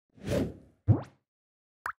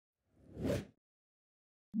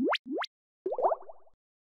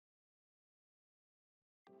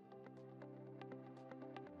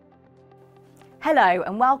Hello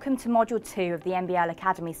and welcome to Module 2 of the MBL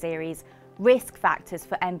Academy series, Risk Factors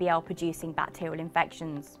for MBL-producing bacterial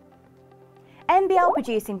infections.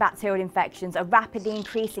 MBL-producing bacterial infections are rapidly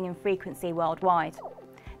increasing in frequency worldwide.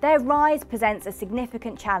 Their rise presents a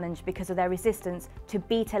significant challenge because of their resistance to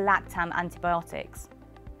beta-lactam antibiotics.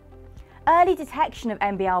 Early detection of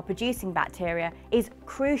MBL-producing bacteria is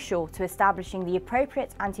crucial to establishing the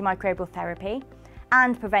appropriate antimicrobial therapy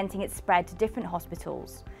and preventing its spread to different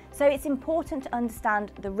hospitals. So it's important to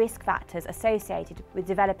understand the risk factors associated with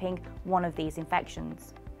developing one of these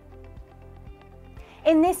infections.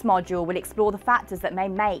 In this module, we'll explore the factors that may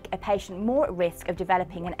make a patient more at risk of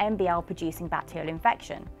developing an MBL-producing bacterial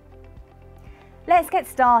infection. Let's get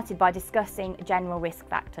started by discussing general risk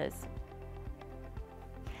factors.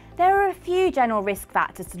 There are a few general risk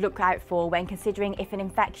factors to look out for when considering if an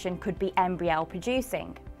infection could be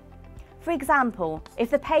MBL-producing. For example,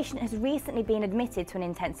 if the patient has recently been admitted to an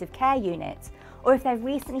intensive care unit, or if they've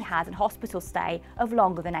recently had a hospital stay of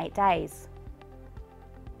longer than 8 days.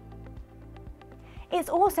 It's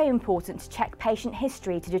also important to check patient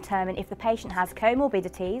history to determine if the patient has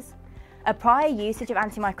comorbidities, a prior usage of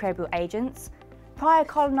antimicrobial agents, prior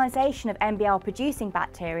colonisation of MBL-producing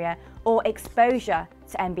bacteria, or exposure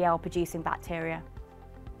to MBL-producing bacteria.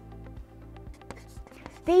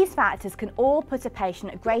 These factors can all put a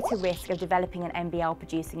patient at greater risk of developing an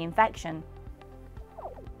MBL-producing infection.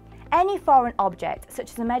 Any foreign object,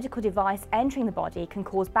 such as a medical device entering the body, can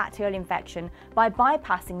cause bacterial infection by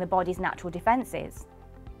bypassing the body's natural defences.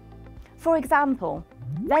 For example,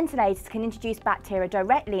 ventilators can introduce bacteria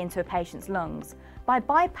directly into a patient's lungs by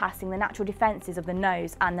bypassing the natural defences of the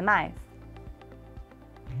nose and the mouth.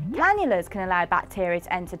 Cannulas can allow bacteria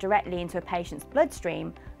to enter directly into a patient's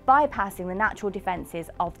bloodstream, bypassing the natural defences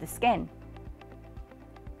of the skin.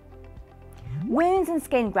 Wounds and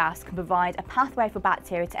skin grafts can provide a pathway for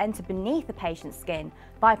bacteria to enter beneath the patient's skin,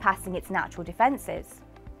 bypassing its natural defences.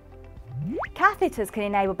 Catheters can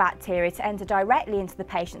enable bacteria to enter directly into the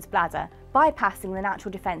patient's bladder, bypassing the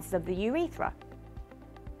natural defences of the urethra.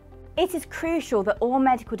 It is crucial that all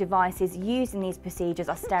medical devices used in these procedures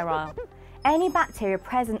are sterile. Any bacteria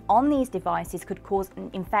present on these devices could cause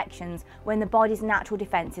infections when the body's natural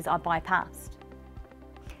defences are bypassed.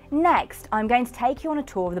 Next, I'm going to take you on a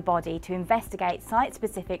tour of the body to investigate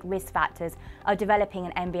site-specific risk factors of developing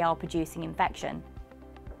an MBL-producing infection.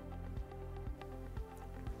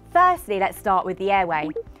 Firstly, let's start with the airway.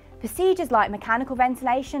 Procedures like mechanical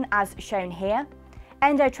ventilation, as shown here,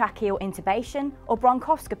 endotracheal intubation or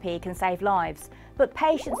bronchoscopy can save lives, but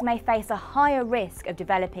patients may face a higher risk of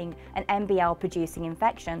developing an MBL-producing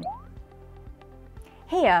infection.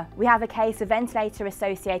 Here, we have a case of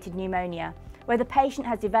ventilator-associated pneumonia, where the patient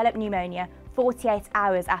has developed pneumonia 48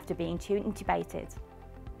 hours after being intubated.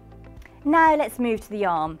 Now let's move to the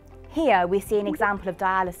arm. Here we see an example of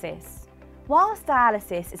dialysis. Whilst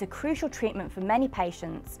dialysis is a crucial treatment for many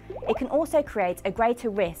patients, it can also create a greater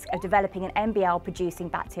risk of developing an MBL-producing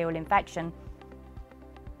bacterial infection.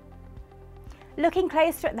 Looking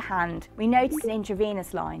closer at the hand, we notice an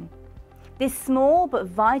intravenous line. This small but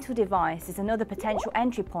vital device is another potential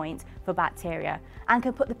entry point for bacteria and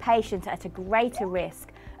can put the patient at a greater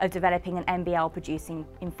risk of developing an MBL-producing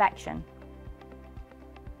infection.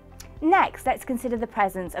 Next, let's consider the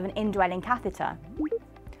presence of an indwelling catheter.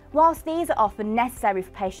 Whilst these are often necessary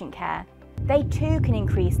for patient care, they too can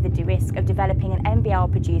increase the risk of developing an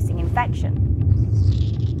MBL-producing infection.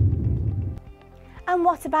 And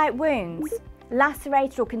what about wounds?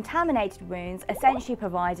 Lacerated or contaminated wounds essentially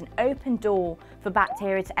provide an open door for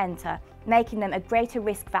bacteria to enter, making them a greater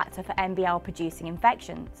risk factor for MBL-producing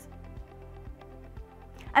infections.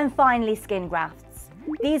 And finally, skin grafts.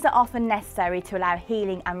 These are often necessary to allow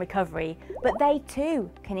healing and recovery, but they too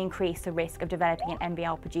can increase the risk of developing an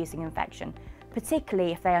MBL-producing infection,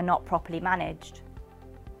 particularly if they are not properly managed.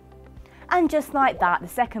 And just like that, the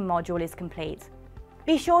second module is complete.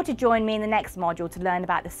 Be sure to join me in the next module to learn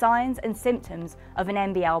about the signs and symptoms of an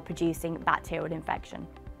MBL-producing bacterial infection.